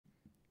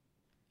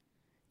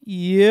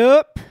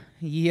Yep.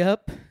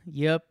 Yep.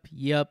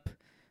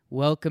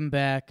 Welcome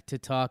back to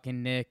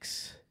Talking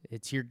Knicks.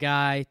 It's your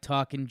guy,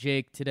 Talking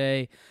Jake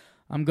today.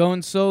 I'm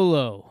going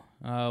solo.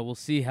 We'll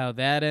see how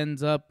that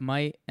ends up.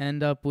 Might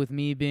end up with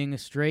me being a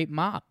straight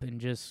mop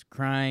and just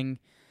crying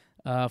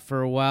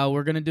for a while.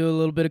 We're going to do a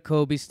little bit of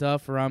Kobe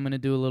stuff, or I'm going to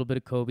do a little bit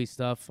of Kobe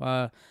stuff.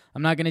 I'm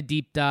not going to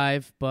deep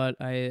dive, but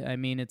I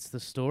mean, it's the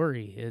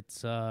story.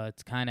 It's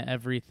kind of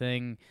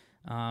everything.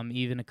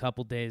 Even a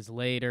couple days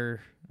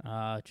later,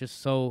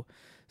 just so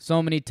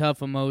many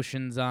tough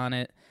emotions on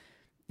it.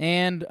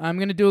 And I'm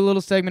going to do a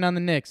little segment on the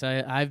Knicks.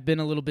 I've been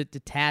a little bit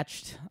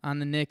detached on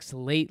the Knicks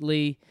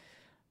lately.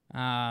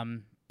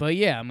 But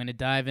yeah, I'm going to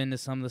dive into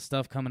some of the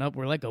stuff coming up.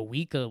 We're like a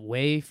week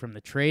away from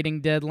the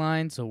trading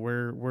deadline, so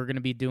we're going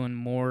to be doing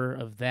more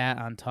of that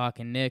on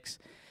Talking Knicks.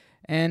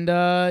 And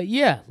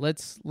yeah,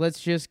 let's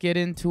just get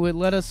into it.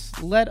 Let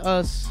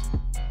us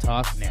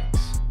talk Knicks.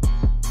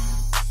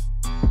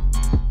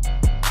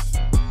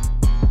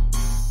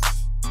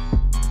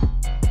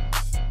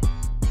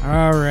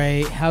 All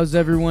right, how's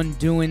everyone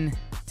doing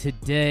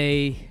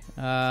today?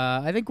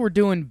 I think we're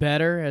doing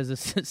better as a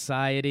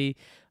society.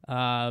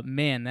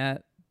 Man,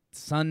 that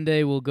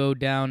Sunday will go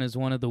down as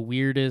one of the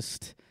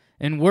weirdest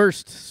and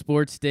worst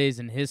sports days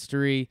in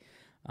history.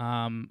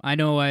 I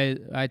know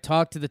I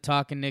talked to the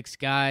Talking Knicks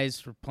guys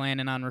for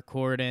planning on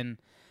recording,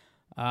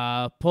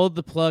 pulled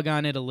the plug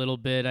on it a little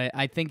bit.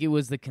 I think it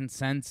was the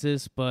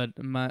consensus, but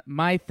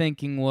my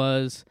thinking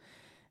was...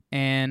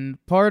 And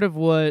part of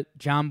what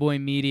John Boy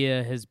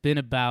Media has been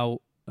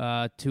about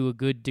to a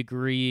good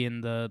degree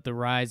in the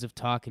rise of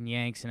Talking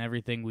Yanks and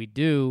everything we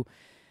do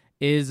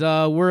is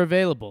we're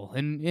available.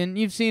 And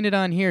you've seen it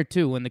on here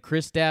too. When the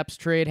Kristaps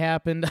trade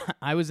happened,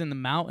 I was in the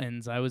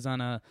mountains. I was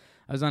on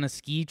a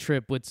ski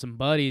trip with some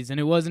buddies, and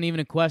it wasn't even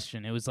a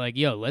question. It was like,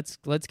 yo, let's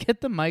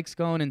get the mics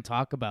going and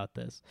talk about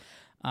this.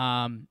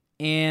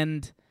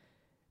 And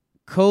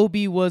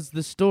Kobe was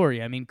the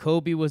story. I mean,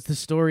 Kobe was the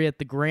story at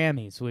the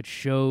Grammys, which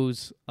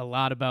shows a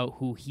lot about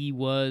who he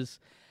was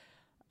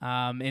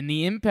and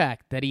the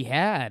impact that he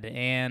had.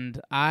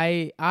 And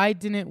I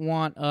didn't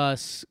want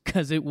us,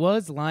 because it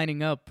was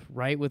lining up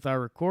right with our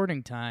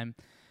recording time,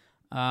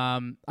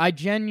 I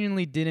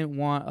genuinely didn't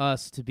want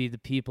us to be the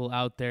people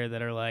out there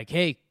that are like,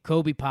 hey,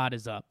 Kobe pod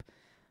is up.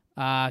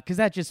 Because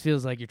that just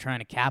feels like you're trying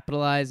to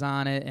capitalize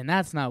on it, and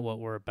that's not what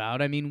we're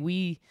about. I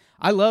mean,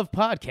 I love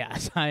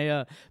podcasts.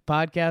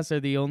 Podcasts are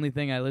the only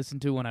thing I listen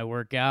to when I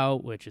work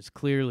out, which is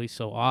clearly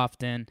so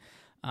often.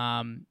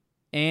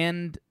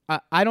 And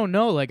I don't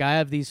know, like I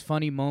have these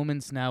funny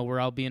moments now where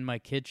I'll be in my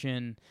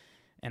kitchen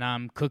and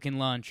I'm cooking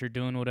lunch or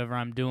doing whatever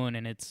I'm doing,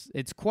 and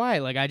it's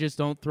quiet. Like I just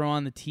don't throw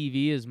on the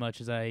TV as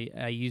much as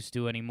I used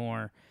to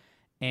anymore,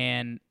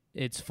 and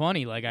it's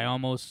funny, like I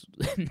almost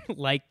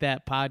like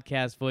that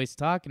podcast voice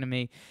talking to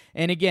me.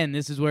 And again,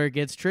 this is where it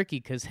gets tricky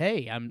because,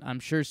 hey,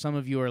 I'm sure some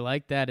of you are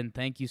like that, and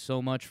thank you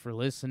so much for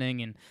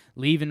listening and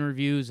leaving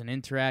reviews and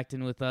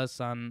interacting with us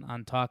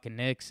on Talking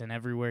Knicks and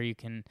everywhere you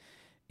can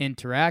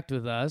interact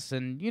with us.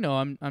 And, you know,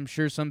 I'm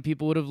sure some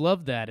people would have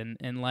loved that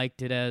and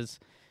liked it as,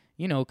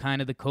 you know,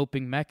 kind of the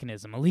coping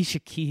mechanism.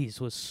 Alicia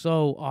Keys was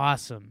so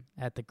awesome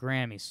at the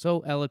Grammys, so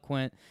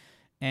eloquent,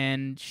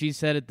 and she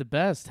said it the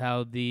best,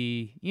 how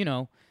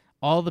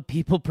all the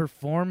people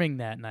performing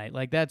that night,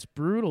 like that's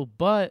brutal,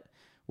 but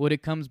what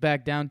it comes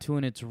back down to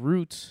in its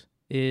roots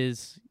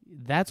is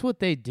that's what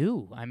they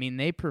do. I mean,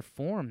 they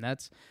perform.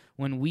 That's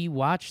when we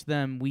watch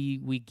them,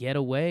 we get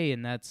away,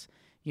 and that's,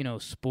 you know,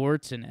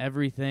 sports and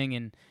everything,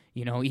 and,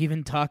 you know,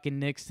 even Talking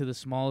Knicks to the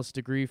smallest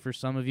degree for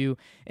some of you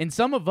and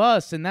some of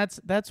us, and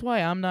that's why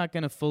I'm not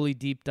going to fully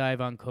deep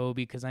dive on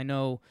Kobe, because I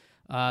know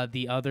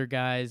the other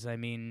guys, I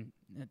mean,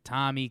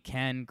 Tommy,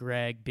 Ken,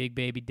 Greg, Big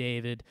Baby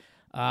David,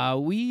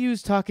 we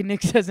use Talking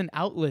Knicks as an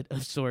outlet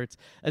of sorts,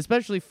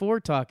 especially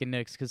for Talking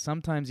Knicks, because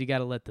sometimes you got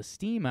to let the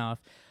steam off.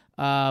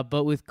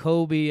 But with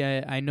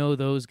Kobe, I know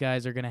those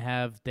guys are going to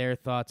have their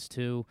thoughts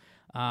too.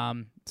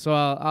 So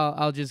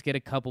I'll just get a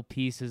couple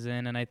pieces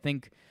in, and I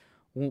think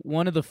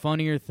one of the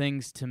funnier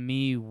things to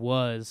me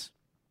was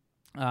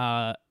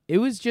it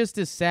was just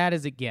as sad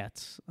as it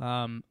gets.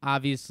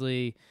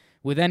 Obviously,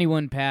 with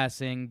anyone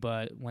passing,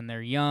 but when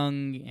they're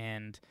young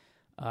and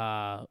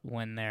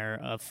when they're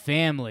a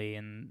family,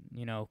 and,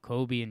 you know,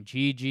 Kobe and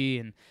Gigi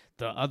and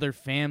the other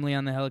family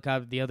on the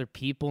helicopter, the other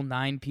people,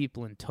 9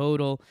 people in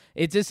total,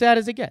 it's as sad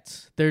as it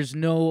gets. There's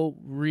no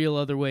real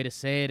other way to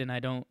say it, and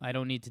I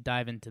don't need to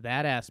dive into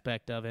that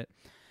aspect of it.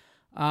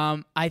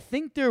 I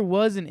think there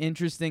was an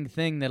interesting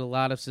thing that a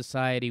lot of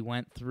society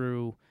went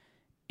through,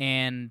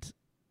 and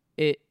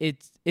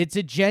it's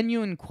a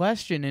genuine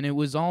question, and it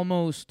was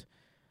almost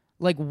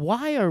like,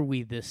 why are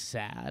we this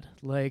sad?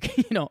 Like,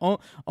 you know,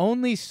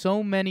 only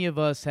so many of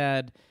us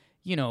had,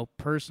 you know,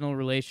 personal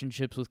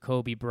relationships with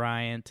Kobe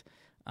Bryant.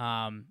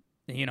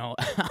 You know,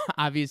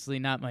 obviously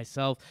not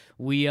myself.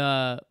 Me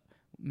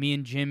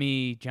and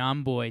Jimmy,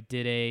 John Boy,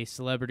 did a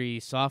celebrity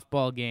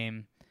softball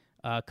game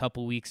a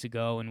couple weeks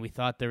ago, and we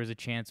thought there was a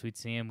chance we'd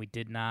see him. We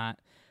did not.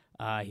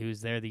 He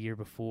was there the year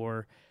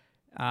before.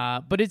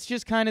 But it's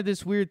just kind of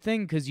this weird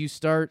thing because you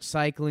start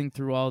cycling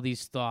through all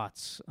these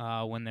thoughts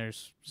when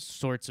there's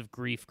sorts of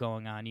grief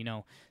going on,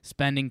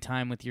 spending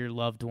time with your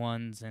loved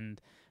ones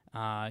and,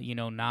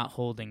 not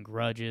holding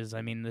grudges.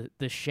 I mean,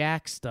 the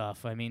Shaq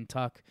stuff,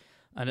 talk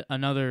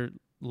another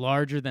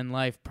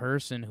larger-than-life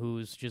person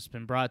who's just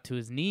been brought to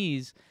his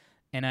knees,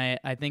 and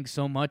I think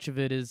so much of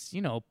it is,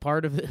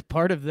 part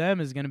of them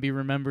is going to be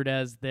remembered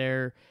as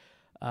their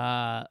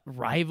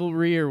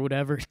rivalry or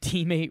whatever,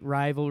 teammate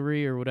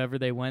rivalry or whatever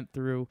they went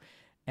through.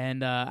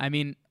 And,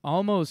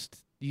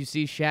 almost you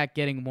see Shaq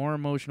getting more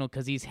emotional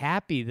because he's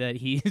happy that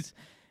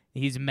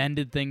he's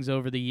mended things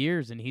over the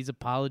years, and he's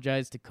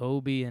apologized to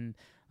Kobe, and,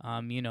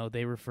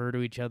 they refer to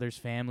each other's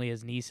family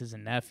as nieces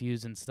and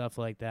nephews and stuff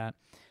like that.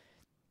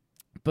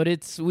 But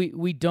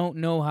we don't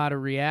know how to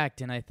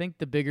react, and I think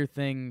the bigger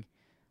thing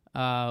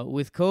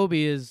with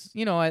Kobe is,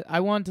 I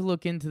wanted to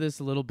look into this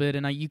a little bit,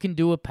 and you can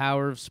do a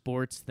power of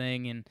sports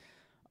thing and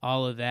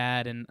all of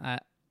that, and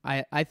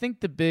I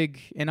think the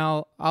big, and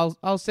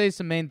I'll say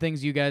some main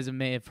things you guys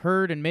may have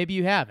heard, and maybe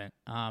you haven't.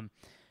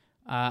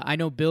 I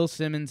know Bill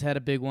Simmons had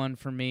a big one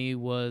for me,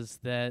 was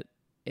that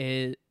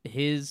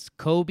his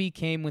Kobe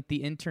came with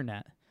the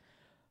internet,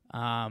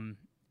 and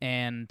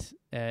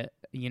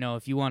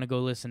if you want to go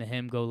listen to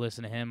him, go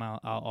listen to him. I'll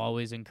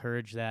always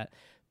encourage that.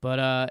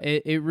 But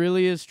it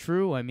really is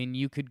true.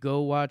 You could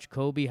go watch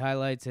Kobe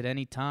highlights at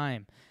any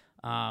time.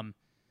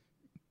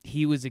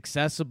 He was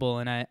accessible,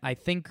 and I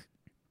think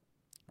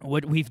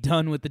what we've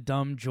done with the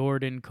dumb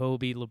Jordan,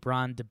 Kobe,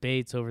 LeBron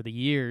debates over the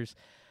years,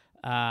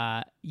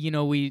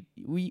 we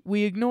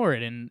ignore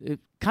it, and it,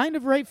 kind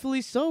of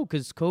rightfully so,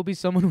 because Kobe's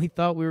someone we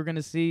thought we were going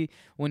to see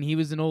when he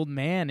was an old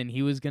man, and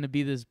he was going to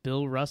be this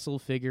Bill Russell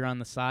figure on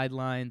the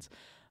sidelines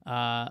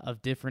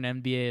of different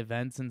NBA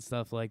events and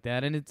stuff like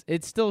that, and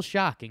it's still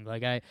shocking.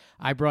 Like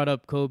I brought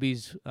up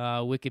Kobe's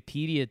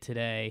Wikipedia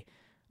today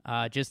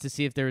just to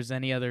see if there was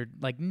any other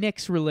like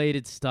Knicks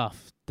related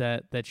stuff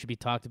that should be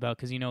talked about,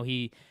 because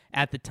he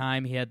at the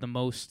time he had the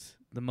most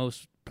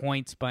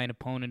points by an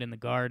opponent in the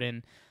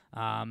Garden.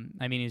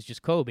 He's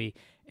just Kobe,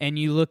 and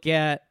you look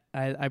at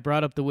I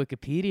brought up the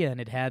Wikipedia,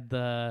 and it had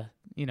the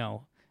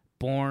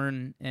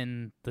born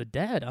and the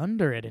dead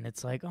under it, and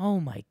it's like, oh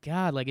my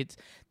God, like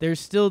there's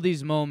still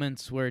these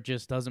moments where it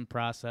just doesn't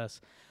process.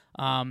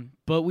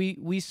 But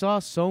we saw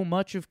so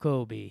much of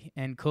Kobe,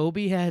 and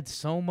Kobe had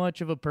so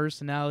much of a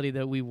personality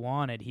that we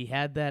wanted. He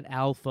had that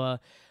alpha.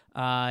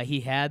 He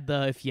had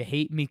the "if you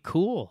hate me,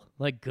 cool,"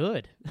 like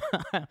good.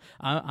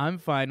 I'm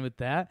fine with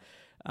that.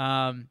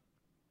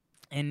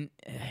 And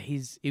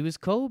he was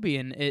Kobe,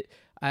 and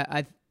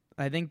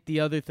I think the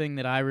other thing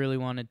that I really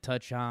wanted to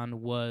touch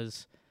on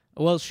was,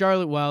 well,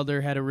 Charlotte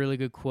Wilder had a really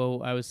good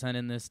quote. I was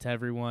sending this to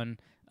everyone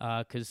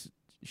because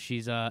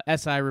she's a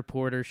SI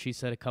reporter. She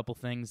said a couple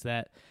things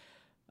that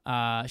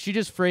she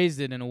just phrased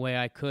it in a way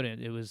I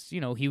couldn't. It was,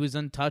 he was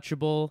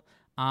untouchable,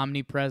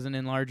 omnipresent,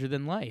 and larger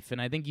than life.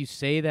 And I think you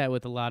say that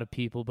with a lot of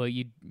people, but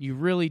you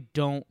really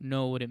don't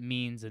know what it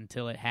means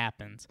until it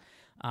happens.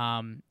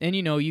 And,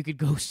 you could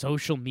go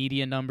social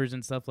media numbers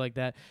and stuff like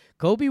that.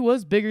 Kobe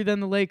was bigger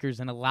than the Lakers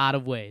in a lot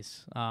of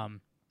ways.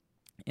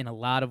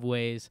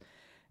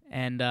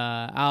 And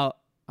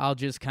I'll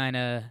just kind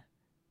of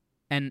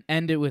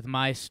end it with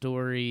my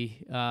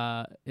story.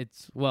 I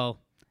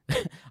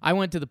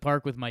went to the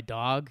park with my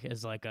dog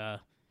as like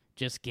a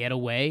just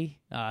getaway,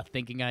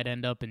 thinking I'd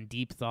end up in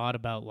deep thought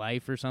about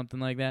life or something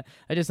like that.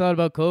 I just thought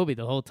about Kobe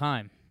the whole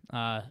time,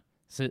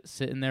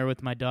 sitting there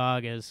with my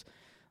dog as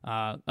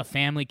a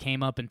family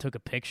came up and took a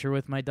picture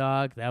with my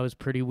dog. That was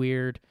pretty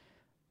weird.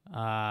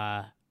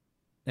 And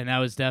that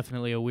was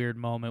definitely a weird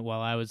moment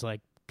while I was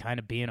like kind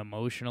of being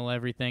emotional,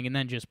 everything, and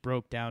then just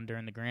broke down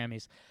during the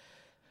Grammys.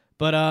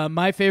 But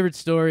my favorite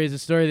story is a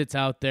story that's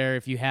out there.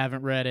 If you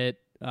haven't read it,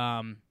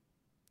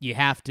 you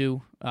have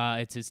to.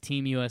 It's his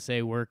Team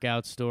USA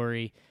workout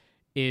story.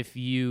 If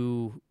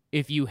you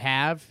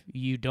have,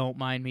 you don't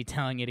mind me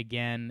telling it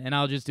again, and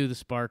I'll just do the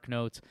spark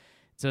notes.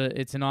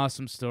 It's an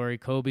awesome story.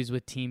 Kobe's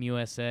with Team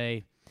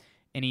USA,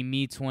 and he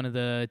meets one of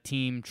the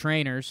team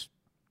trainers,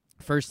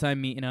 first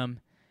time meeting him,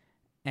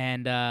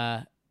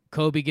 and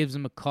Kobe gives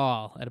him a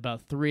call at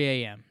about 3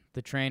 a.m.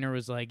 The trainer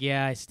was like,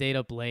 "Yeah, I stayed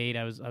up late.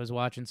 I was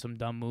watching some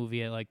dumb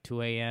movie at like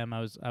 2 a.m.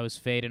 I was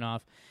fading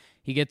off."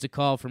 He gets a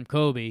call from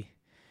Kobe.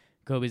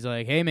 Kobe's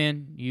like, "Hey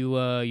man, you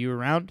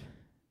around?"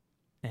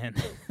 And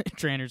the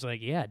trainer's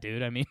like, "Yeah,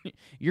 dude.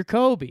 You're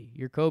Kobe.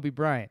 You're Kobe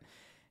Bryant."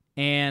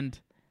 And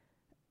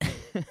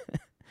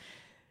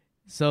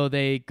so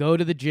they go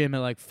to the gym at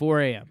like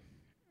 4 a.m.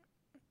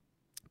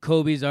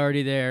 Kobe's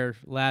already there,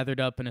 lathered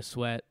up in a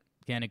sweat,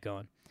 getting it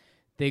going.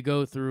 They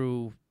go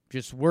through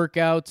just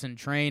workouts and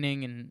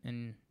training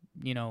and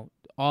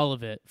all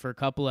of it for a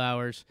couple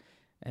hours.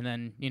 And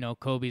then,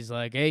 Kobe's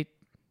like, "Hey,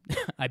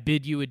 I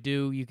bid you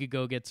adieu. You could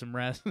go get some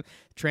rest."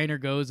 Trainer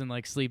goes and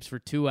like sleeps for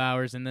 2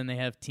 hours, and then they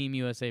have Team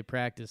USA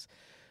practice.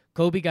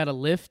 Kobe got a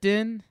lift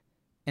in,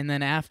 and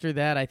then after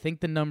that, I think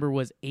the number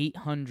was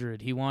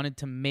 800. He wanted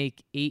to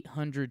make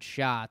 800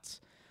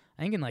 shots,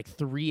 I think in like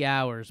 3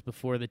 hours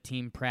before the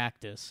team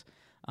practice.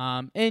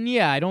 And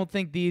yeah, I don't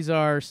think these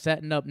are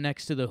setting up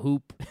next to the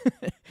hoop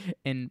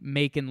and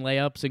making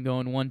layups and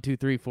going 1, 2,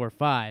 3, 4,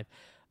 5.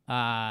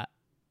 And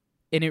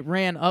it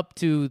ran up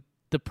to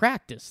the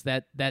practice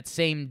that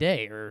same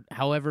day, or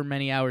however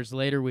many hours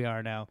later we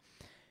are now.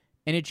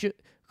 And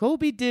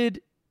Kobe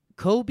did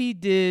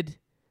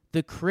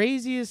the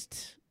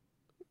craziest,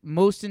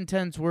 most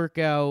intense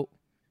workout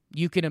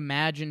you can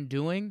imagine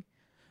doing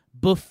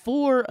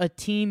before a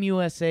Team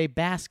USA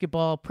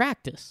basketball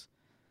practice.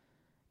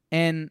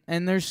 And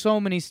there's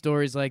so many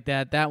stories like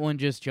that. That one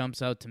just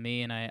jumps out to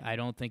me, and I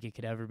don't think it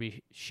could ever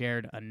be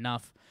shared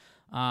enough.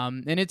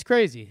 And it's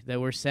crazy that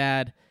we're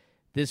sad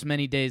this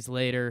many days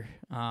later,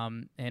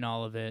 and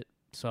all of it.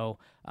 So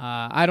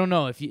I don't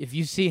know if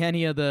you see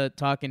any of the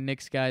Talking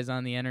Knicks guys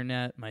on the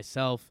internet,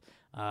 myself,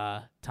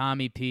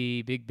 Tommy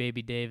P, Big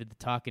Baby David, the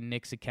Talking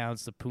Knicks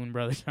accounts, the Poon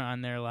brothers are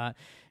on there a lot,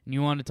 and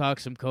you want to talk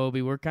some Kobe,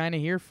 we're kind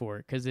of here for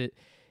it because it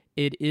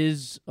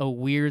is a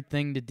weird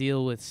thing to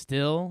deal with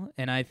still.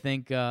 And I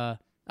think a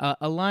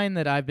line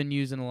that I've been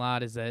using a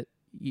lot is that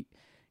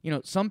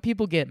some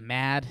people get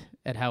mad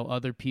at how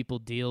other people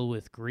deal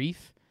with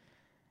grief.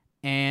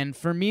 And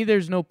for me,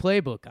 there's no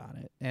playbook on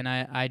it. And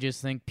I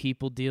just think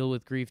people deal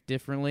with grief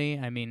differently.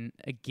 I mean,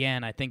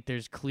 again, I think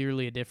there's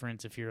clearly a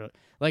difference if you're,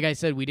 like I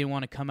said, we didn't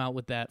want to come out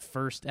with that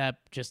first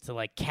ep just to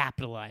like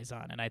capitalize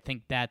on it. I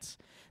think that's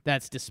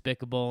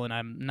despicable, and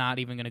I'm not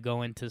even going to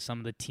go into some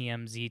of the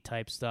TMZ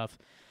type stuff.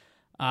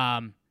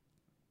 But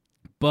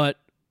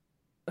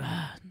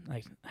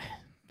I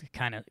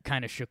kind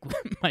of shook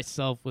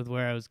myself with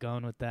where I was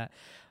going with that.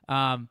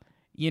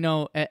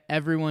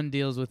 Everyone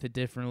deals with it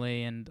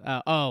differently. And,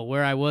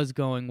 where I was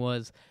going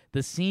was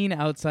the scene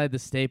outside the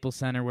Staples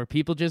Center where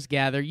people just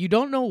gather. You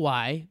don't know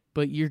why,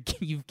 but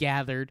you've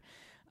gathered.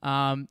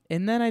 And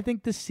then I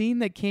think the scene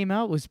that came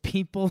out was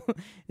people,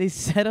 they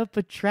set up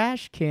a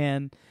trash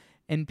can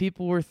and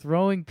people were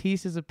throwing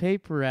pieces of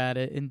paper at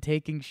it and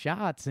taking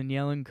shots and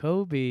yelling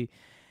Kobe.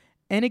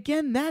 And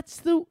again,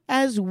 that's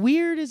as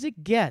weird as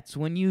it gets.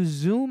 When you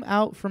zoom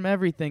out from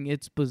everything,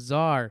 it's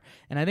bizarre.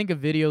 And I think a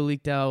video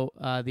leaked out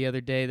the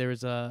other day. There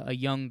was a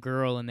young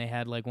girl, and they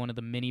had like one of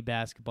the mini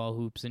basketball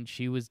hoops, and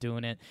she was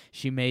doing it.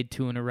 She made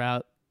two in a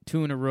row.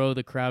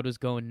 The crowd was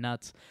going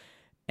nuts.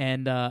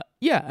 And I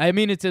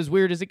mean, it's as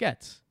weird as it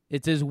gets.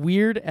 It's as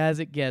weird as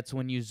it gets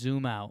when you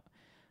zoom out.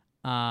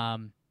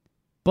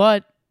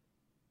 But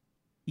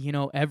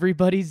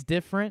everybody's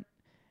different,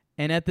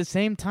 and at the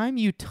same time,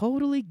 you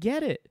totally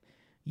get it.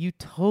 You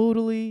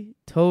totally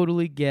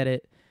get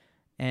it.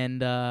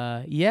 And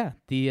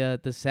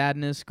the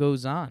sadness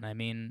goes on. I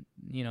mean,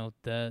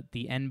 the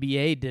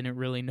NBA didn't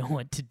really know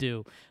what to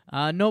do.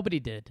 Nobody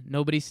did.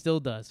 Nobody still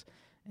does.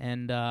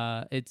 And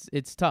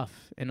it's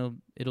tough.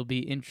 And it'll be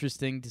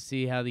interesting to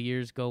see how the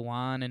years go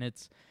on. And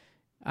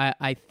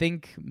I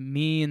think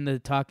me and the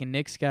Talking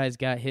Knicks guys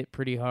got hit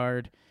pretty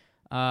hard.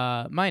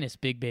 Minus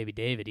Big Baby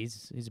David.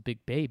 He's a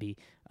big baby.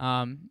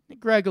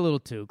 Greg a little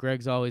too.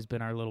 Greg's always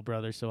been our little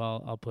brother, so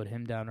I'll put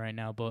him down right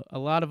now. But a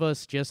lot of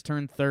us just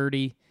turned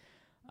 30,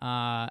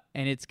 and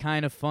it's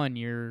kind of fun.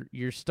 You're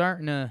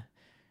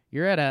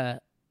at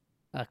a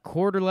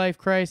quarter life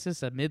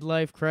crisis, a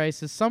midlife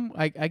crisis.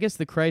 I guess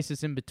the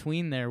crisis in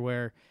between there,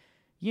 where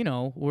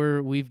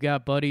we've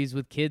got buddies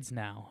with kids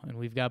now, and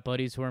we've got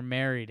buddies who are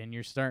married, and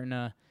you're starting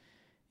to.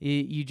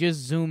 You just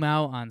zoom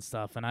out on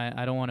stuff, and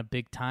I don't want to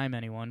big time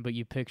anyone, but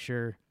you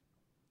picture,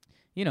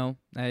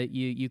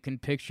 you can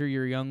picture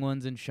your young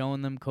ones and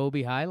showing them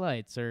Kobe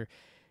highlights, or,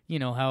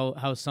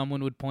 how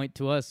someone would point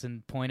to us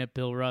and point at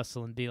Bill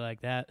Russell and be like,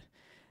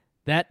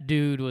 that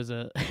dude was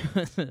an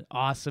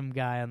awesome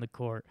guy on the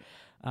court.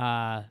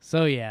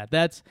 So yeah,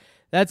 that's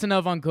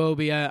enough on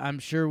Kobe. I'm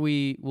sure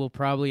we will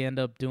probably end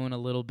up doing a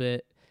little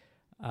bit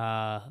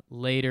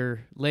later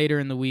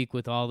in the week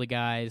with all the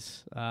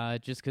guys,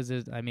 just because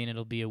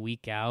it'll be a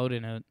week out,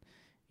 and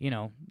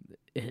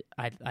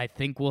I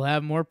think we'll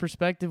have more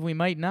perspective. We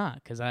might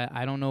not, because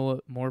I don't know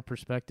what more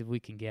perspective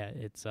we can get.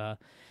 It's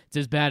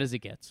as bad as it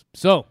gets.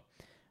 So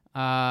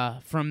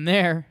from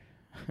there,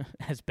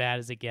 as bad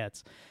as it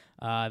gets,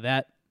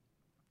 that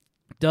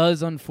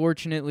does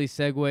unfortunately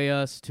segue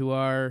us to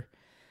our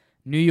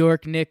New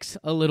York Knicks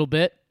a little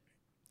bit.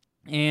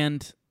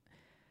 And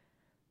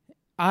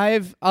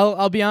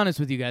I'll be honest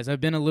with you guys. I've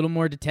been a little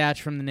more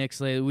detached from the Knicks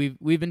lately.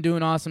 We've been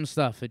doing awesome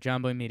stuff at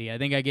John Boy Media. I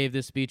think I gave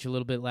this speech a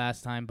little bit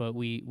last time, but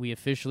we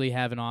officially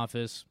have an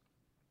office.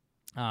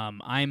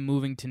 I'm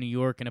moving to New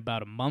York in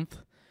about a month.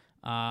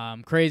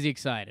 I'm crazy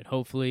excited.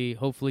 Hopefully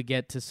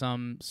get to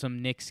some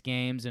Knicks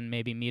games and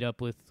maybe meet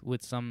up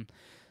with some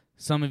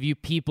of you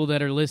people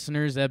that are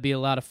listeners. That'd be a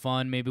lot of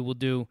fun. Maybe we'll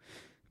do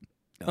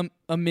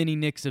a mini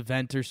Knicks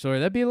event or so.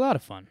 That'd be a lot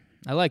of fun.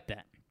 I like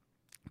that.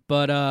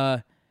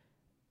 But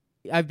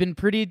I've been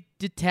pretty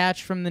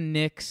detached from the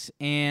Knicks,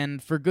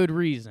 and for good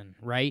reason,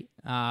 right?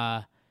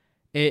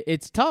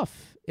 It's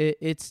tough.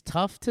 It's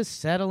tough to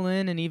settle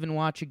in and even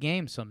watch a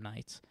game some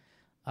nights,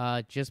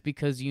 just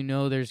because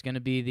there's going to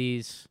be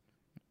these,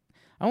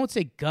 I won't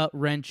say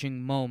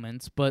gut-wrenching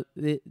moments, but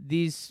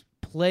these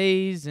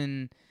plays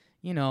and,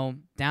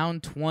 down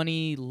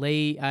 20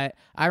 late.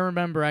 I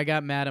remember I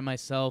got mad at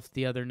myself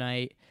the other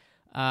night.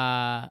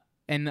 And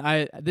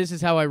this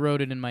is how I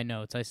wrote it in my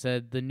notes. I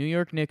said, the New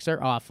York Knicks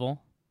are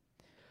awful.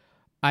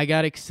 I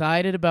got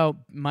excited about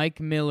Mike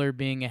Miller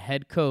being a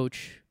head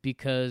coach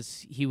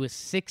because he was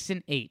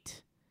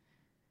 6-8.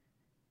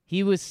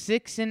 He was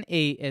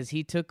 6-8 as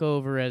he took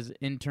over as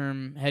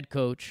interim head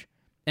coach,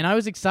 and I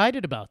was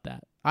excited about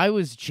that. I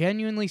was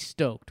genuinely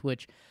stoked,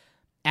 which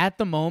at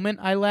the moment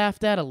I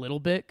laughed at a little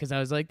bit because I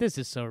was like, this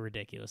is so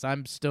ridiculous.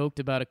 I'm stoked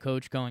about a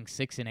coach going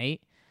 6-8.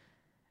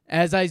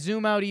 As I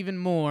zoom out even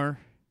more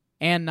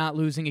and not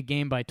losing a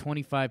game by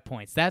 25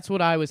 points, that's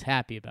what I was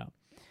happy about.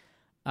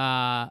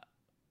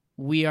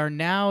 We are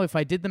now, if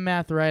I did the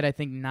math right, I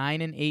think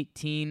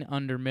 9-18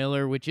 under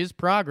Miller, which is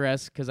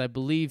progress because I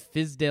believe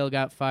Fizdale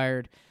got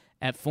fired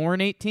at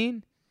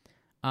 4-18.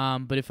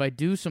 But if I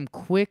do some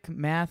quick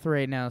math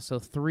right now, so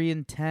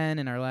 3-10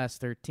 in our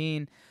last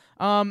 13.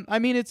 I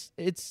mean,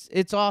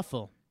 it's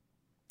awful.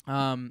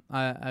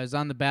 I was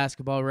on the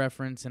Basketball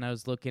Reference and I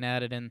was looking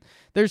at it, and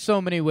there's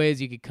so many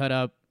ways you could cut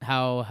up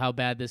how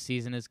bad this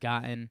season has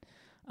gotten.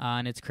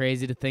 And it's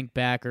crazy to think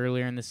back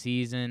earlier in the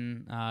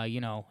season,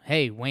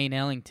 hey, Wayne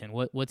Ellington,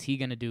 what's he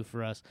going to do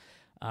for us?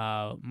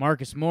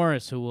 Marcus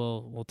Morris, who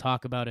we'll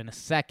talk about in a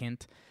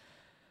second.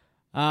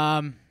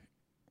 I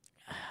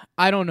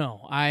don't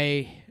know.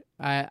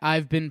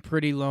 I've been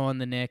pretty low on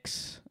the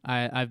Knicks.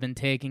 I've been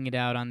taking it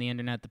out on the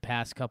internet the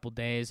past couple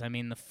days. I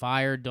mean, the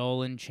Fire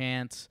Dolan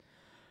chants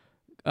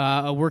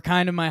were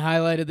kind of my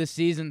highlight of the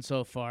season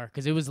so far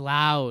because it was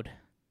loud.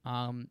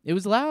 It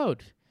was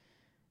loud.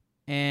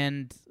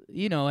 And,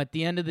 at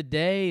the end of the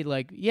day,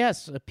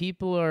 yes,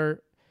 people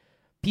are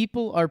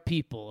people.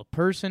 A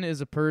person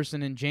is a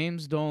person, and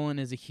James Dolan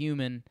is a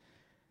human.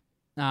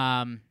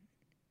 But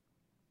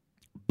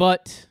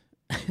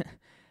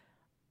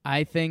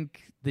I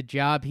think the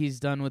job he's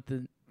done with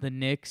the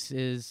Knicks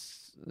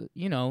is,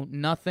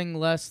 nothing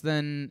less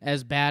than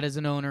as bad as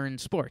an owner in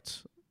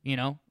sports,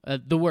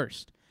 the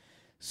worst.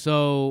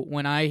 So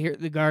when I hear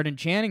the Garden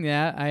chanting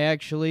that, I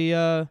actually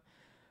I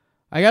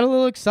got a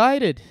little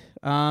excited.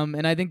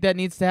 And I think that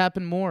needs to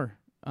happen more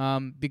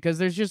because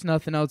there's just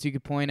nothing else you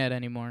could point at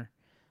anymore.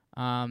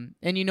 And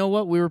you know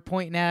what? We were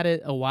pointing at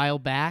it a while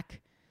back,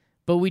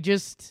 but we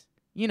just,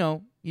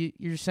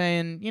 you're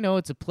saying,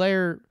 it's a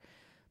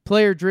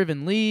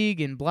player-driven league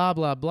and blah,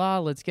 blah, blah.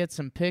 Let's get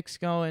some picks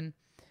going.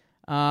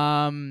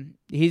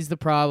 He's the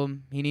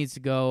problem. He needs to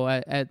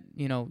go.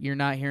 You're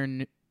not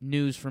hearing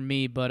news from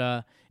me,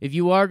 but if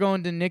you are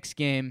going to Knicks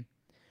game,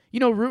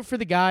 root for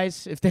the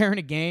guys. If they're in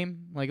a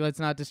game, let's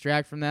not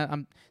distract from that.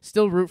 I'm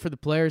still root for the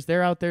players.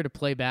 They're out there to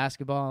play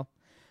basketball.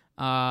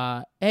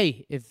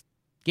 Hey, if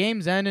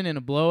game's ending in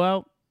a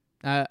blowout,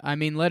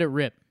 let it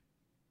rip.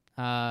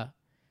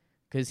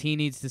 Because he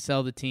needs to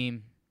sell the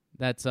team.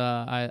 That's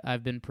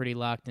I've been pretty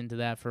locked into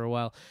that for a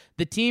while.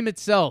 The team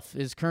itself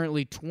is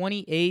currently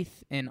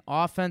 28th in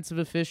offensive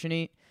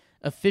efficiency,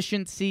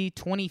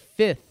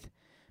 25th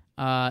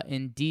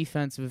in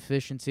defensive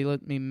efficiency.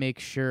 Let me make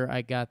sure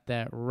I got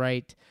that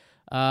right.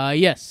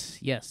 Yes,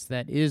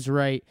 that is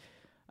right.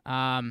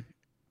 God,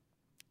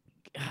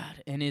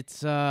 and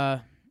it's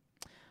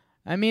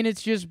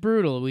it's just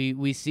brutal.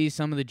 We see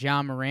some of the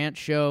John Morant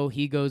show.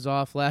 He goes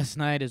off last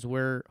night as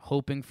we're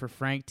hoping for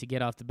Frank to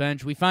get off the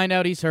bench. We find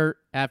out he's hurt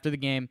after the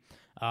game,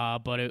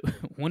 but it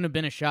wouldn't have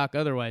been a shock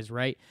otherwise,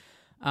 right?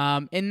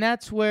 And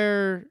that's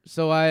where,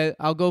 so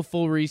I'll go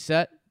full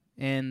reset,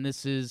 and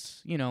this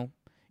is,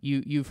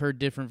 you've heard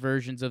different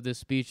versions of this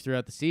speech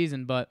throughout the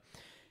season, but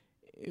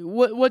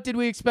what did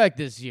we expect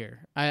this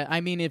year?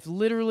 If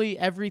literally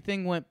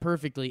everything went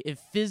perfectly, if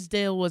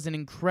Fizdale was an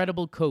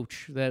incredible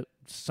coach that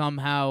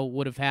somehow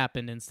would have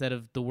happened instead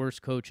of the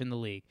worst coach in the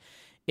league,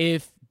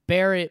 if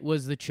Barrett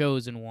was the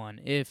chosen one,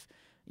 if,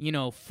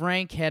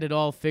 Frank had it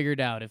all figured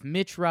out, if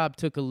Mitch Robb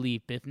took a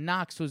leap, if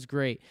Knox was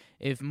great,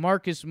 if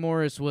Marcus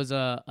Morris was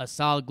a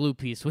solid glue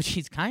piece, which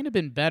he's kind of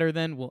been better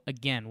than,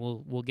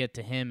 we'll get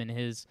to him and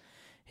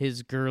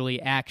his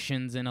girly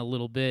actions in a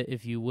little bit,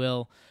 if you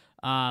will.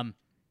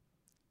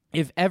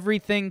 If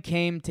everything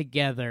came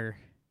together,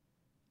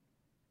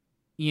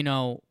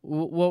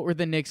 what were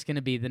the Knicks going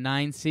to be? The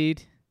 9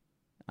 seed?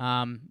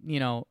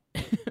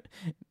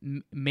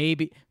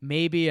 Maybe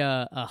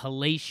a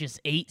hellacious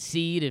 8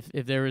 seed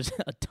if there was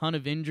a ton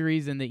of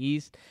injuries in the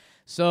East.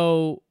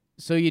 So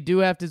you do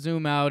have to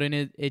zoom out, and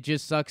it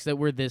just sucks that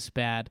we're this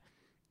bad.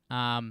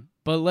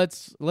 But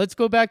let's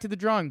go back to the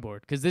drawing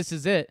board because this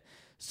is it.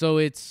 So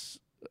it's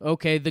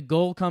okay. The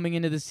goal coming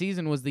into the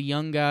season was the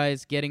young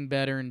guys getting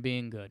better and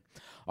being good.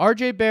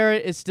 RJ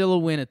Barrett is still a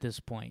win at this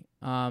point.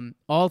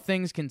 All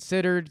things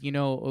considered,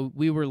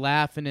 we were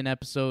laughing in an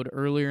episode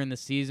earlier in the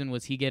season.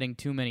 Was he getting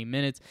too many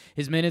minutes?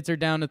 His minutes are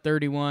down to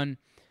 31.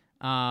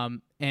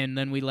 And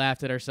then we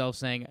laughed at ourselves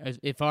saying,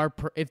 if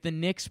the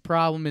Knicks'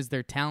 problem is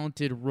their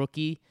talented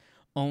rookie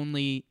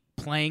only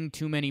playing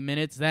too many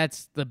minutes,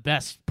 that's the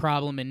best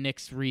problem in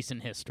Knicks'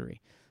 recent history.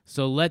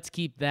 So let's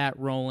keep that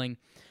rolling.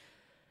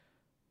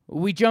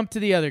 we jump to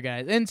the other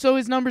guys. And so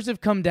his numbers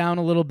have come down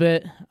a little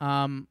bit.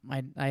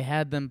 I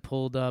had them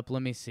pulled up.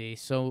 Let me see.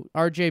 So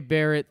RJ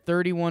Barrett,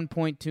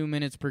 31.2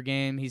 minutes per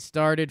game. He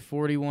started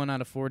 41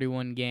 out of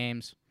 41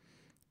 games.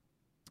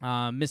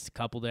 Missed a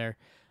couple there.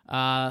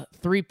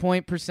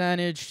 3-point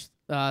percentage,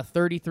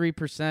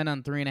 33%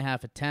 on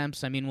 3.5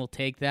 attempts. I mean, we'll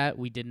take that.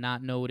 We did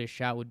not know what his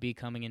shot would be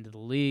coming into the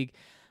league.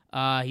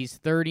 He's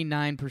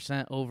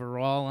 39%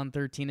 overall on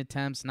 13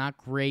 attempts. Not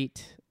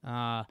great.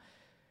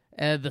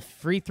 The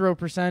free throw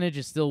percentage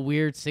is still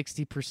weird,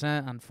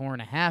 60% on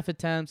 4.5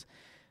 attempts.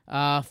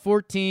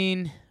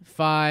 14,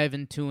 5,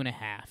 and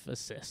 2.5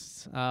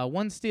 assists.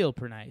 1 steal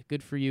per night.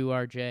 Good for you,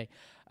 RJ.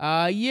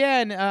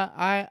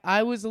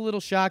 I was a little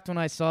shocked when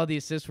I saw the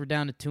assists were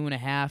down to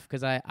 2.5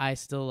 because I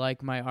still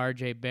like my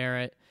RJ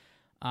Barrett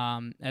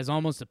as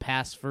almost a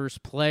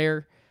pass-first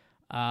player.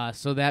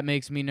 So that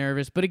makes me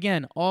nervous. But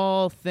again,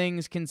 all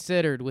things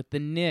considered, with the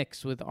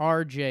Knicks, with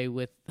RJ,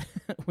 with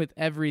with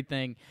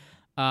everything,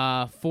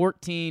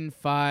 14,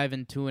 5,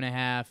 and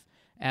 2.5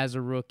 as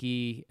a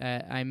rookie.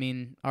 I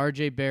mean,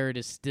 RJ Barrett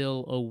is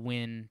still a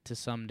win to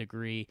some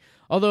degree.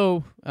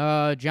 Although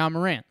John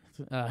Morant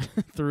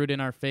threw it in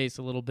our face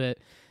a little bit.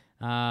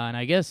 And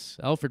I guess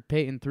Elfrid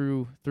Payton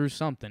threw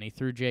something. He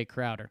threw Jay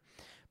Crowder.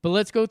 But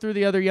let's go through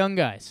the other young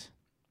guys.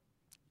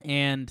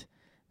 And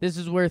this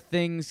is where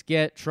things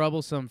get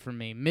troublesome for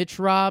me. Mitch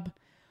Robb,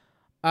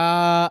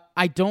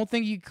 I don't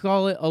think you could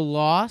call it a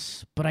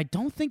loss, but I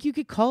don't think you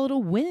could call it a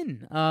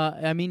win.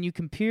 I mean, you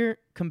compare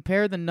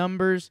the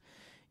numbers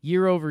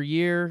year over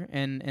year,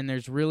 and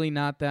there's really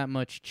not that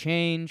much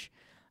change.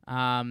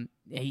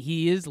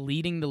 He is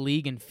leading the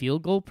league in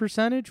field goal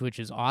percentage, which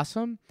is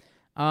awesome,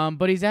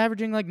 but he's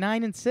averaging like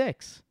 9 and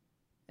 6.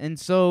 And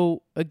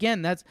so,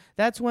 again,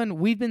 that's when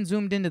we've been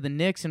zoomed into the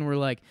Knicks, and we're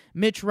like,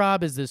 Mitch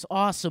Robb is this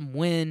awesome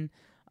win,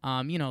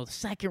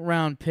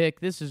 second-round pick.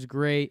 This is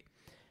great.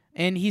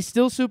 And he's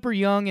still super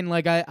young, and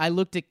like I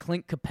looked at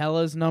Clint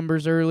Capella's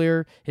numbers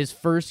earlier. His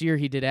first year,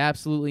 he did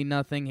absolutely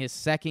nothing. His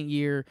second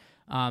year,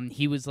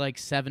 he was like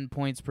 7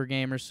 points per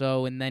game or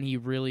so, and then he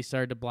really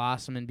started to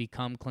blossom and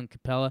become Clint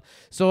Capella.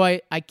 So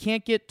I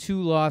can't get too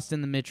lost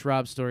in the Mitch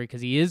Robb story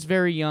because he is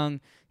very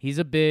young. He's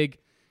a big,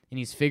 and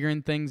he's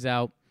figuring things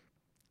out.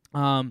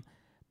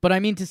 But I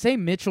mean, to say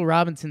Mitchell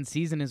Robinson's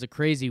season is a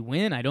crazy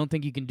win, I don't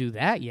think you can do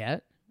that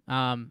yet.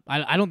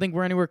 I don't think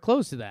we're anywhere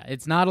close to that.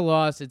 It's not a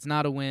loss. It's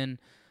not a win.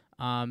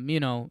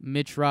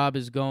 Mitch Robb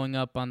is going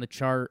up on the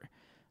chart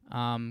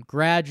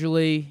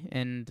gradually,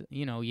 and,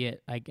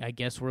 I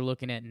guess we're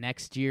looking at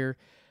next year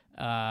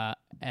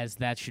as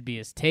that should be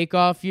his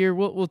takeoff year.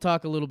 We'll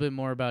talk a little bit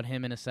more about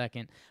him in a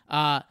second.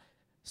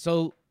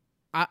 So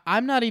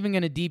I'm not even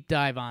going to deep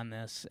dive on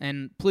this,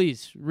 and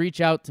please reach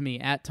out to me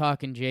at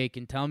Talkin' Jake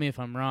and tell me if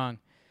I'm wrong.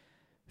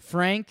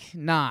 Frank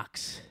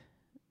Knox,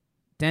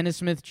 Dennis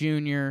Smith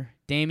Jr.,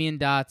 Damian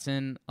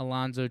Dotson,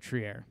 Alonzo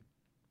Trier.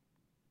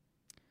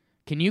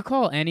 Can you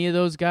call any of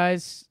those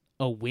guys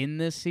a win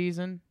this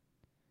season?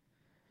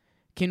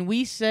 Can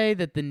we say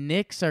that the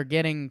Knicks are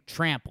getting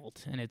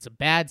trampled and it's a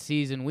bad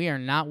season? We are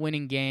not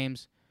winning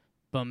games.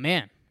 But,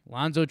 man,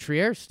 Alonzo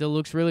Trier still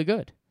looks really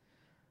good.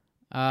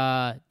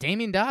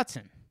 Damian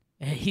Dotson,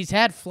 he's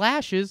had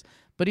flashes,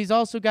 but he's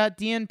also got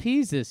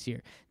DNPs this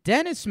year.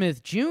 Dennis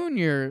Smith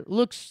Jr.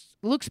 looks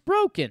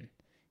broken.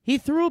 He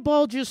threw a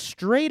ball just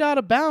straight out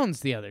of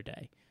bounds the other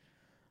day.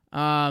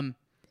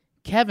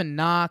 Kevin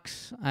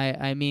Knox,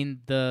 I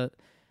mean, the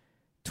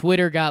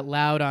Twitter got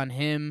loud on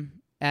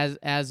him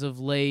as of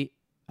late.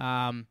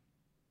 And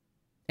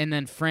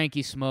then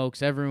Frankie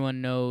Smokes,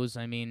 everyone knows.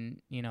 I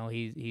mean,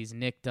 he's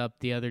nicked up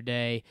the other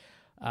day.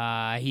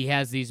 He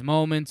has these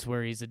moments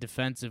where he's a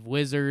defensive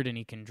wizard and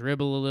he can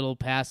dribble a little,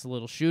 pass a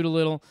little, shoot a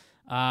little.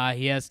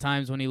 He has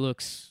times when he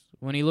looks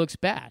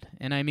bad.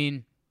 And I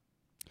mean,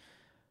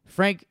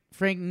 Frank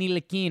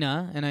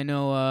Ntilikina, and I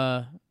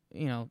know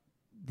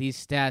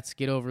these stats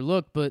get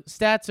overlooked, but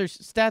stats are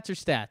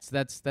stats.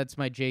 That's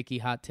my Jakey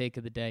hot take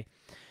of the day.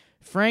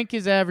 Frank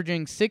is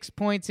averaging 6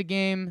 points a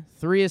game,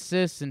 3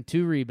 assists, and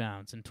 2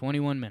 rebounds in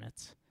 21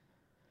 minutes.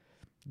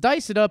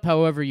 Dice it up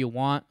however you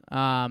want.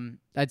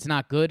 That's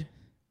not good.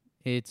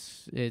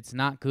 It's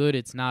not good.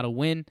 It's not a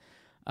win.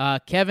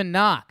 Kevin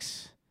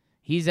Knox,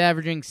 he's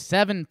averaging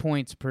 7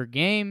 points per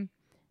game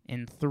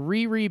and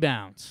 3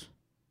 rebounds,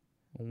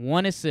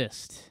 1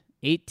 assist,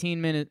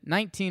 19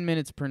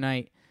 minutes per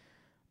night.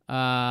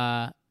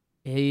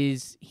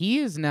 He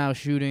is now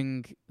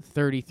shooting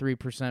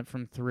 33%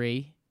 from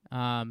 3.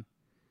 So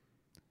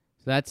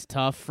that's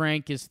tough.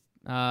 Frank is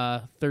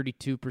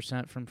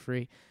 32% from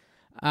free.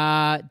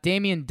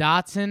 Damian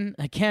Dotson,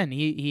 again,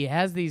 he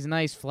has these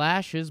nice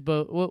flashes,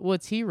 but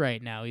what's he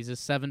right now? He's a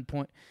 7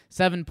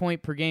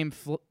 point per game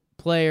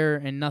player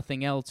and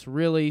nothing else,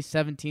 really.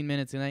 17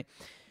 minutes a night.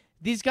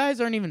 These guys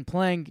aren't even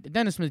playing.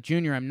 Dennis Smith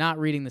Jr., I'm not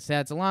reading the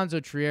stats.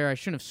 Alonzo Trier, I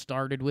shouldn't have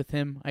started with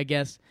him, I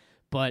guess.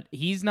 But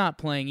he's not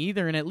playing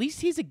either, and at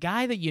least he's a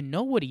guy that you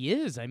know what he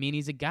is. I mean,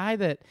 he's a guy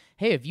that,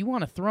 hey, if you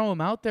want to throw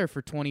him out there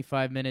for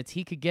 25 minutes,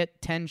 he could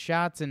get 10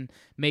 shots and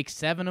make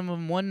 7 of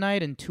them one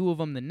night and 2 of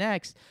them the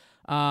next.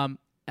 And,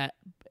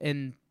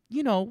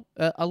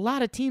 a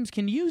lot of teams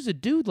can use a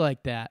dude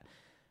like that.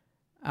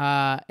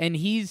 And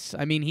he's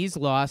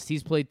lost.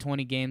 He's played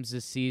 20 games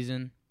this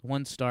season,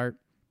 one start.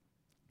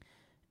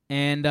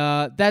 And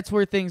that's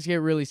where things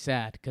get really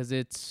sad because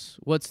it's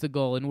what's the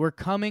goal? And we're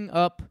coming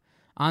up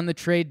on the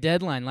trade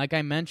deadline. Like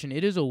I mentioned,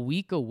 it is a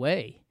week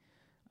away.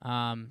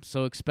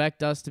 So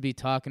expect us to be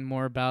talking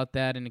more about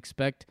that and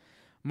expect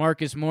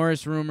Marcus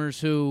Morris rumors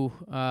who,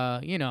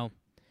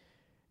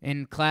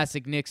 in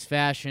classic Knicks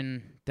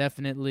fashion,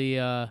 definitely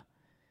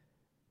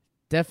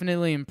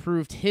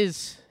improved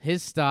his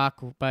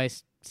stock by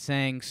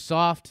saying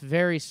soft,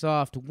 very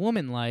soft,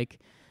 woman-like,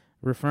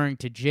 referring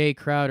to Jay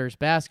Crowder's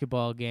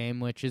basketball game,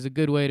 which is a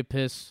good way to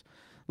piss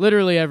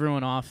literally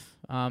everyone off.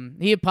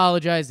 He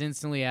apologized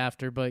instantly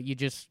after, but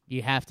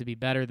you have to be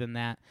better than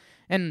that.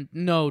 And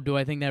no, do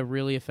I think that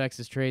really affects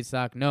his trade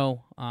stock?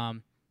 No.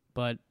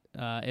 But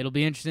it'll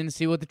be interesting to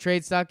see what the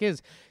trade stock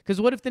is. Because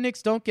what if the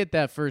Knicks don't get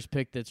that first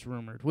pick that's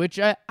rumored? Which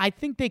I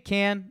think they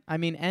can. I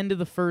mean, end of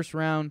the first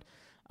round.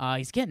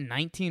 He's getting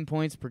 19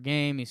 points per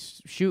game.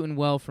 He's shooting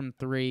well from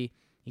three.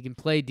 He can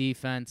play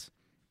defense.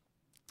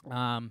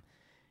 What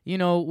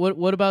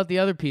about the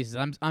other pieces?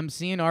 I'm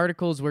seeing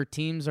articles where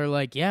teams are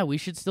like, yeah, we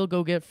should still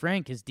go get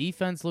Frank. His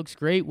defense looks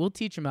great. We'll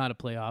teach him how to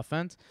play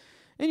offense.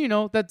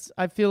 And,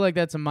 I feel like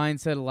that's a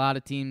mindset a lot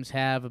of teams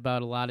have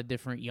about a lot of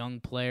different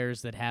young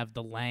players that have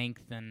the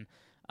length and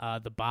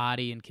the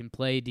body and can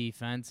play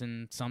defense.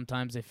 And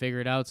sometimes they figure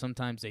it out.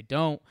 Sometimes they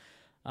don't.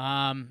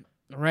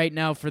 Right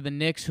now for the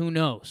Knicks, who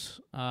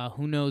knows?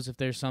 Who knows if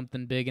there's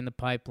something big in the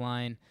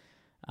pipeline?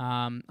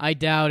 I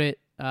doubt it.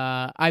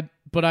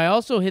 But I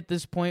also hit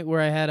this point where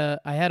I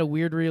had a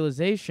weird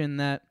realization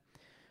that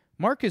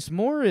Marcus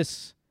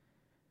Morris,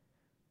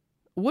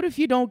 what if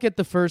you don't get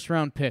the first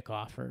round pick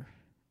offer?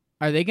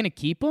 Are they going to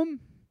keep him?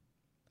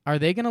 Are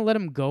they going to let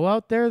him go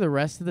out there the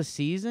rest of the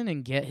season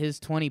and get his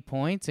 20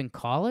 points and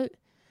call it?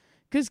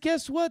 Because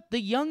guess what?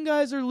 The young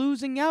guys are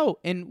losing out.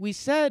 And we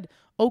said,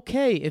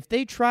 okay, if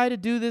they try to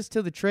do this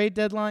till the trade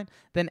deadline,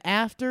 then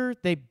after,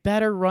 they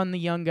better run the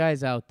young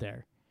guys out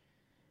there.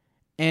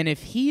 And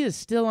if he is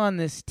still on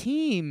this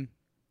team,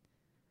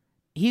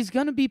 he's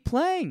going to be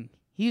playing.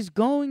 He's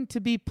going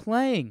to be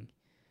playing.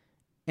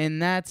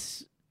 And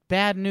that's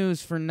bad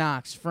news for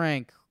Knox,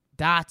 Frank,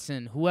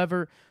 Dotson,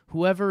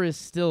 whoever is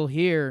still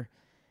here.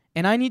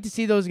 And I need to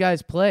see those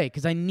guys play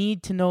because I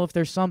need to know if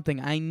there's something.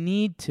 I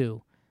need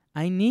to.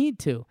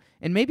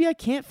 And maybe I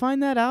can't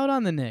find that out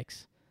on the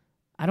Knicks.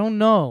 I don't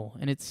know,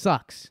 and it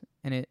sucks,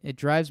 and it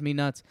drives me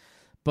nuts.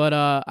 But,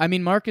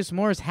 Marcus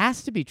Morris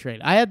has to be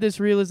traded. I had this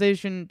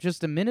realization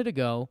just a minute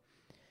ago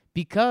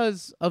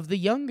because of the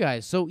young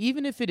guys. So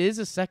even if it is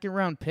a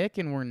second-round pick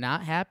and we're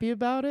not happy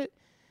about it,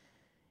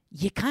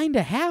 you kind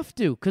of have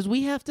to because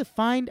we have to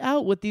find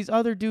out what these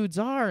other dudes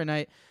are. And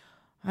I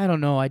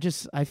don't know. I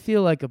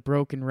feel like a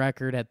broken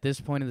record at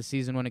this point of the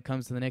season when it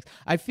comes to the Knicks.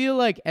 I feel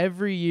like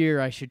every year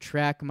I should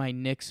track my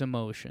Knicks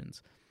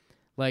emotions.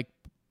 Like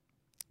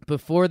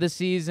before the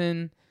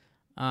season,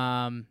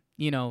 not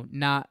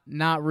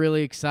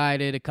really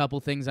excited. A couple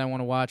things I want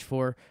to watch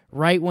for.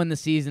 Right when the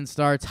season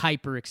starts,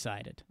 hyper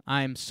excited.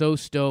 I am so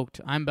stoked.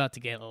 I'm about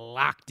to get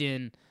locked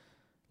in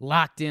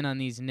on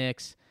these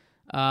Knicks.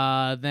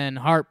 Then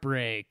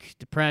heartbreak,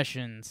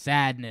 depression,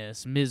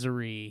 sadness,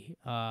 misery,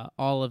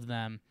 all of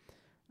them.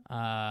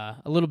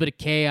 A little bit of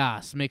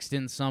chaos mixed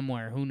in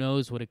somewhere. Who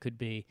knows what it could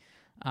be.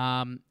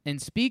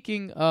 And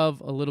speaking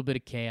of a little bit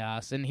of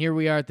chaos, and here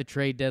we are at the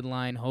trade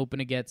deadline, hoping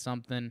to get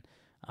something.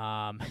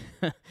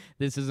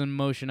 This is an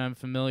emotion I'm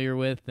familiar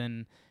with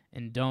and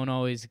don't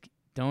always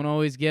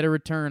get a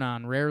return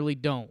on. Rarely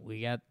don't.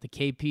 We got the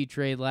KP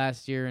trade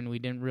last year, and we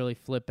didn't really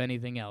flip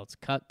anything else.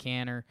 Cut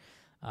Canner.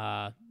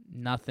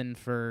 Nothing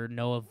for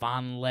Noah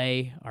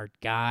Vonleh, our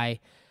guy.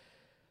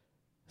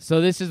 So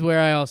this is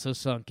where I also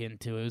sunk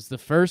into. It was the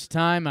first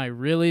time I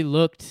really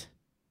looked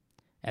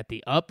at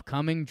the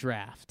upcoming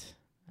draft.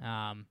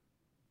 And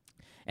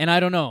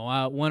I don't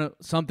know,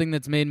 something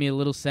that's made me a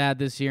little sad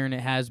this year, and it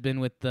has been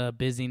with the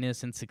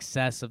busyness and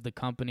success of the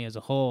company as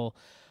a whole,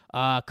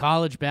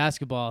 college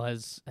basketball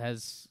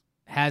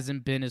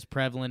hasn't been as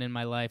prevalent in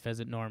my life as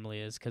it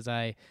normally is because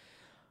I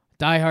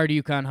diehard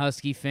UConn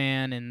Husky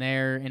fan, and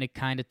they're in a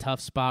kind of tough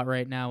spot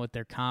right now with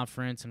their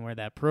conference and where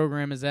that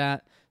program is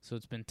at. So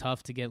it's been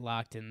tough to get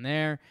locked in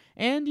there.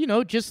 And,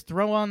 just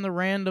throw on the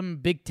random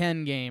Big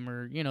Ten game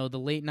or, the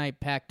late-night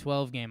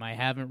Pac-12 game. I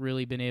haven't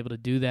really been able to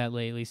do that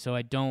lately, so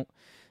I don't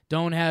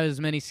have as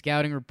many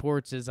scouting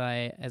reports as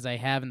I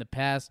have in the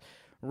past.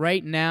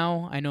 Right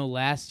now, I know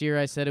last year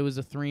I said it was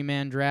a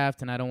three-man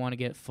draft, and I don't want to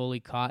get fully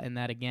caught in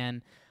that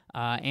again.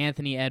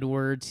 Anthony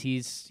Edwards,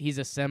 he's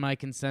a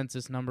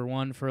semi-consensus number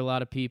one for a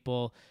lot of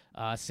people.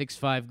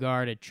 6'5"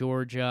 guard at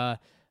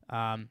Georgia.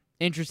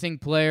 Interesting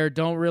player.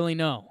 Don't really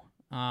know.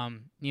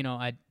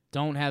 I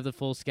don't have the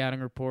full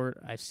scouting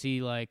report. I see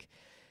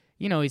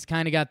he's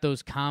kind of got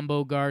those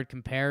combo guard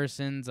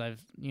comparisons.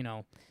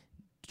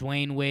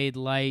 Dwayne Wade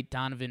light,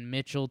 Donovan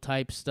Mitchell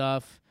type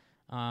stuff.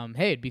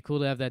 Hey, it'd be cool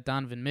to have that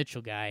Donovan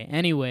Mitchell guy.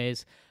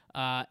 Anyways,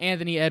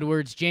 Anthony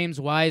Edwards, James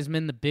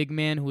Wiseman, the big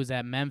man who was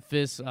at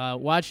Memphis.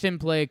 Watched him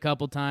play a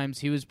couple times.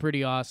 He was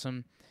pretty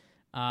awesome.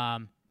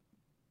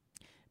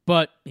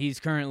 But he's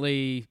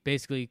currently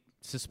basically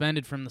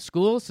suspended from the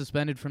school,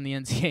 suspended from the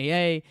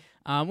NCAA,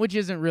 which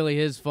isn't really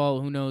his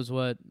fault. Who knows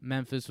what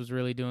Memphis was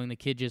really doing? The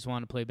kid just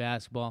wanted to play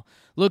basketball.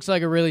 Looks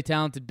like a really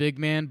talented big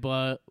man,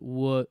 but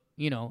what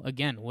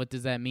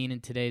does that mean in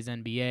today's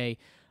NBA?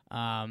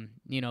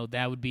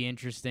 That would be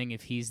interesting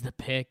if he's the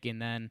pick, and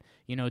then,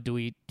 do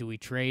we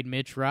trade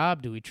Mitch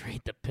Robb? Do we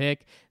trade the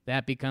pick?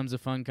 That becomes a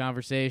fun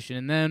conversation.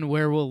 And then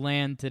where we'll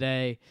land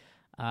today,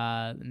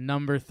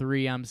 number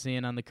 3 I'm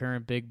seeing on the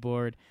current big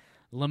board,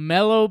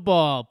 LaMelo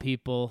Ball,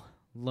 people.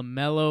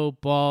 LaMelo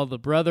Ball, the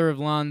brother of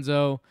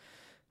Lonzo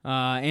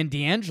and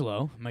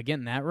D'Angelo. Am I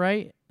getting that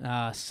right?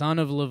 Son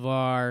of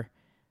LeVar.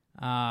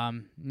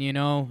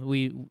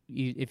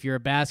 If you're a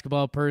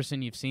basketball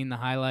person, you've seen the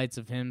highlights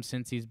of him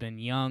since he's been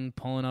young,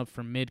 pulling up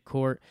from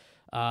midcourt.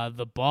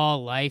 The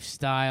Ball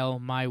lifestyle,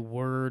 my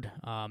word.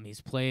 He's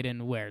played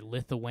in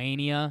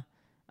Lithuania,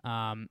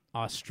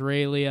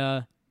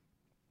 Australia.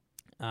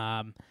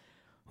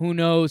 Who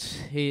knows?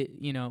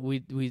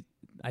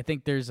 I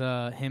think there's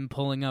him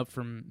pulling up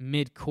from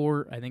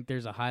midcourt. I think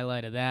there's a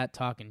highlight of that,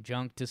 talking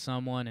junk to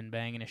someone and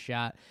banging a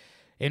shot.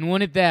 And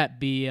wouldn't that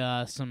be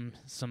some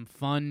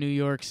fun New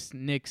York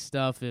Knicks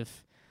stuff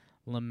if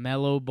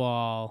LaMelo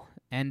Ball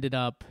ended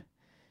up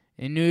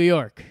in New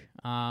York?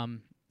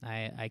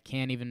 I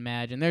can't even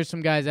imagine. There's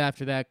some guys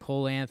after that,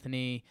 Cole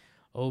Anthony,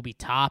 Obi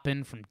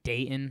Toppin from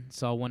Dayton.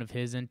 Saw one of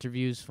his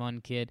interviews,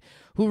 fun kid.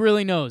 Who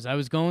really knows? I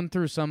was going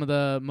through some of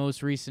the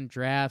most recent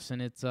drafts,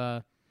 and it's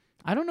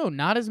I don't know,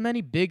 not as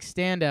many big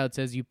standouts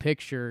as you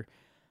picture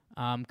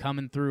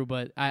coming through,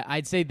 but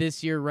I'd say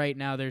this year right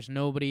now there's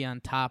nobody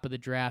on top of the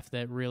draft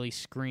that really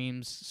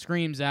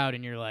screams out,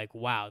 and you're like,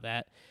 wow,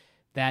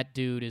 that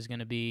dude is going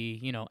to be,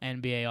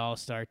 NBA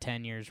All-Star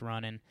 10 years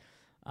running.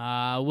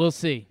 We'll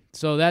see.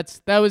 So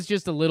that was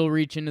just a little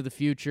reach into the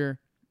future.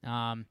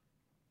 I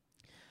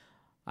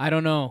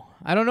don't know.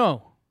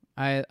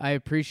 I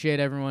appreciate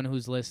everyone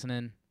who's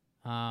listening.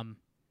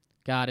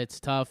 God, it's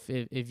tough.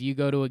 If you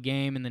go to a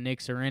game and the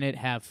Knicks are in it,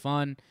 have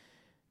fun.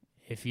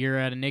 If you're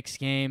at a Knicks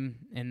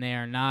game and they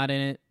are not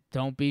in it,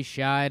 don't be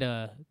shy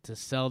to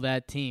sell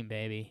that team,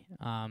 baby.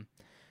 Because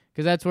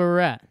that's where we're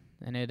at.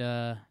 And it,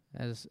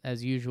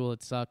 as usual,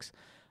 it sucks.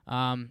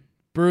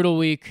 Brutal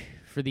week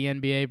for the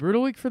NBA.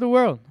 Brutal week for the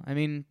world. I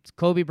mean, it's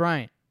Kobe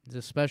Bryant. He's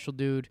a special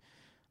dude.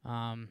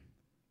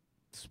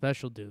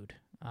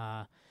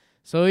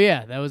 So,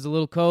 yeah, that was a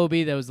little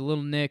Kobe. That was a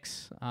little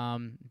Knicks.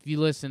 If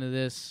you listen to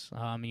this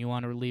and you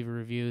want to leave a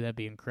review, that'd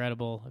be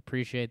incredible.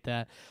 Appreciate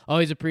that.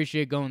 Always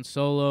appreciate going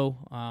solo.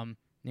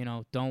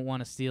 Don't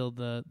want to steal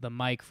the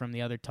mic from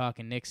the other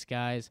Talking Knicks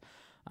guys.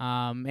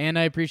 And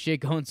I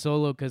appreciate going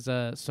solo because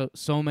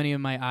so many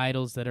of my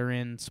idols that are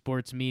in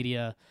sports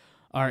media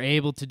are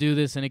able to do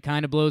this, and it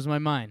kind of blows my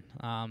mind.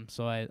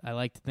 So I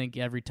like to think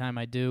every time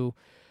I do,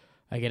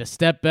 I get a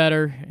step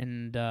better,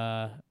 and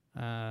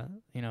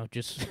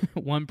just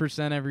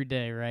 1% every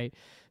day, right?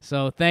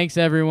 So thanks,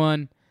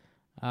 everyone.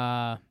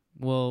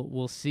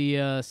 We'll see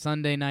you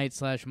Sunday night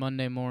 /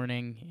 Monday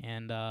morning,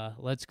 and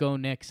let's go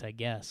Knicks, I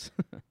guess.